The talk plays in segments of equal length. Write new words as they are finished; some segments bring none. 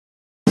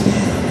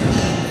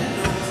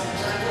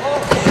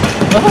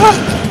Is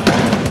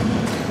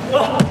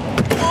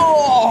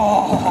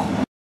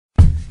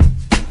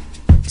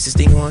this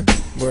thing on?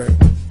 Word.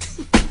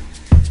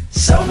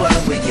 So what,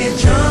 we get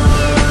drunk.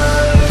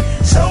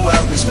 So what,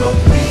 we smoke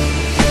weed.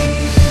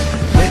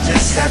 We're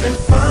just having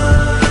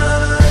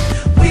fun.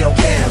 We don't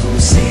care who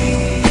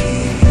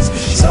sees.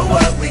 So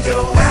what, we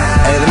go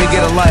out. Hey, let me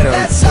get a lighter,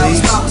 That's how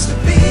it's please. supposed to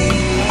be.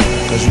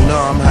 Cause you know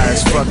I'm high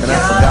as fuck and I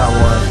forgot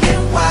one.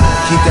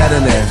 Keep that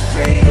in there.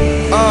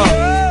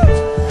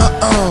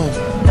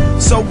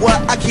 So what?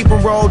 I keep them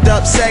rolled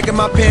up, sagging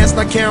my pants,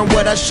 not caring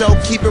what I show.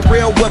 Keep it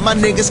real with my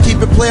niggas, keep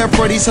it playing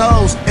for these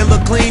hoes. It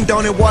look clean,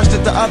 don't it? Washed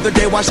it the other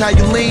day, watch how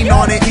you lean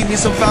on it. Eat me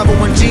some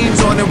 501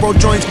 jeans on it, roll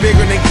joints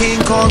bigger than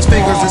King Kong's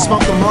fingers. And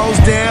smoke them hoes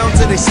down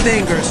to they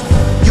stingers.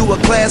 You a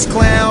class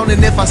clown,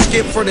 and if I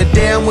skip for the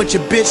damn with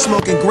your bitch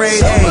smoking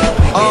grade A.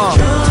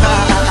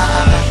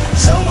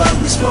 So what,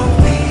 we smoke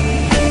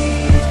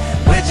weed.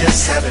 We're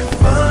just having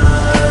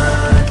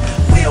fun.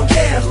 We don't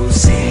care who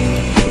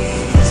sees.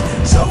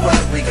 So what,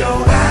 we go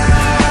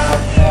out.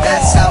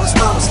 That's how it's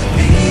supposed to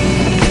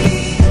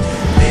be.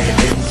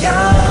 Living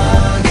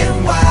young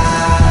and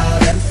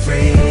wild and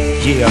free.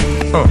 Yeah,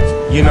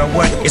 you know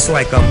what? It's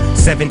like I'm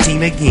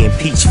 17 again,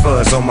 peach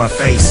fuzz on my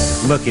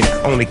face. Looking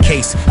on the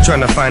case,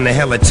 trying to find a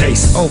hella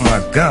taste. Oh my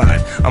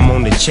God, I'm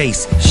on the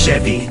chase.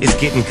 Chevy, it's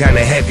getting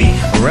kinda heavy.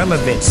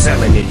 Relevant,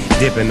 selling it,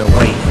 dipping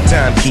away.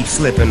 Time keeps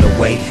slipping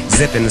away.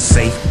 Zipping the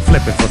safe,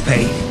 flipping for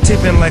pay.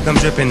 Tipping like I'm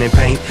dripping in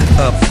paint.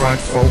 Up front,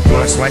 4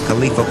 blunts like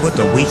Khalifa, put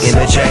the wheat in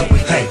the J.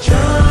 Hey.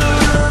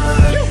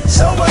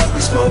 So what,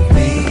 we smoke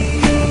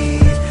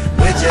weed.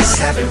 We're just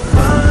having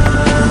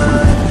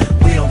fun.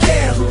 We don't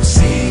care who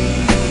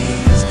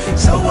sees.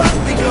 So what,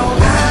 we go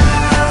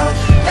out.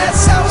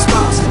 That's how it's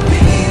supposed to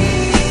be.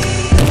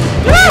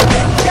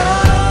 Living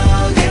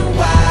young and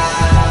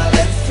wild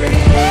and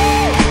free.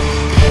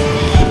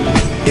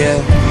 Yeah,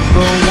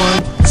 roll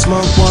one,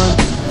 smoke one.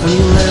 When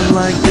you live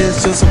like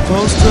this, you're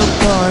supposed to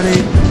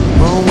party.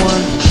 Roll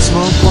one,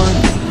 smoke one,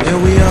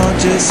 and we all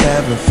just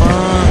having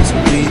fun. So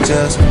we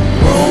just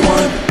roll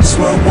one,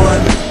 smoke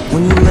one.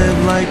 When you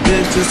live like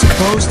this, you're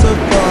supposed to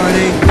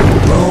party.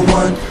 Roll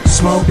one,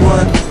 smoke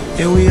one,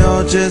 and we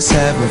all just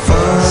having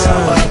fun. So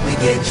what, we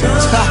get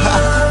drunk.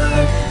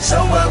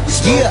 So what, we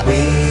smoke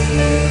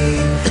weed.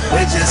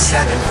 We're just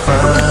having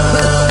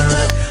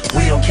fun.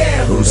 We don't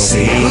care who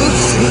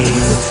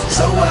sees.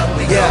 So what,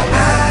 we go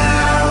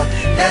out.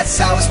 That's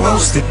how it's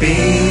supposed to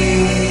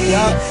be.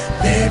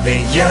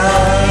 Living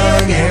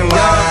young and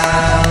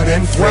wild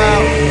and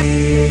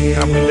free.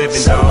 How we living,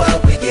 So dog?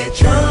 what, we get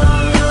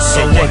drunk.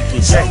 So what,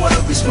 So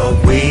what, we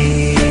smoke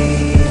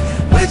weed.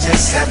 We're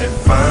just having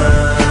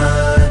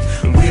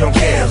fun. We don't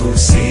care who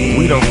sees.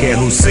 We don't care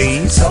who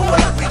sees. So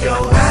what, we go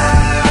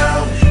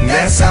out.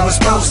 That's how it's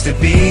supposed to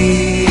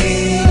be.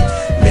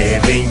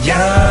 Living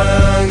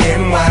young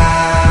and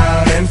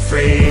wild and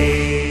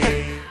free.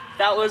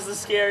 That was the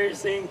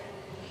scariest thing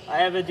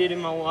I ever did in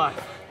my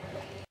life.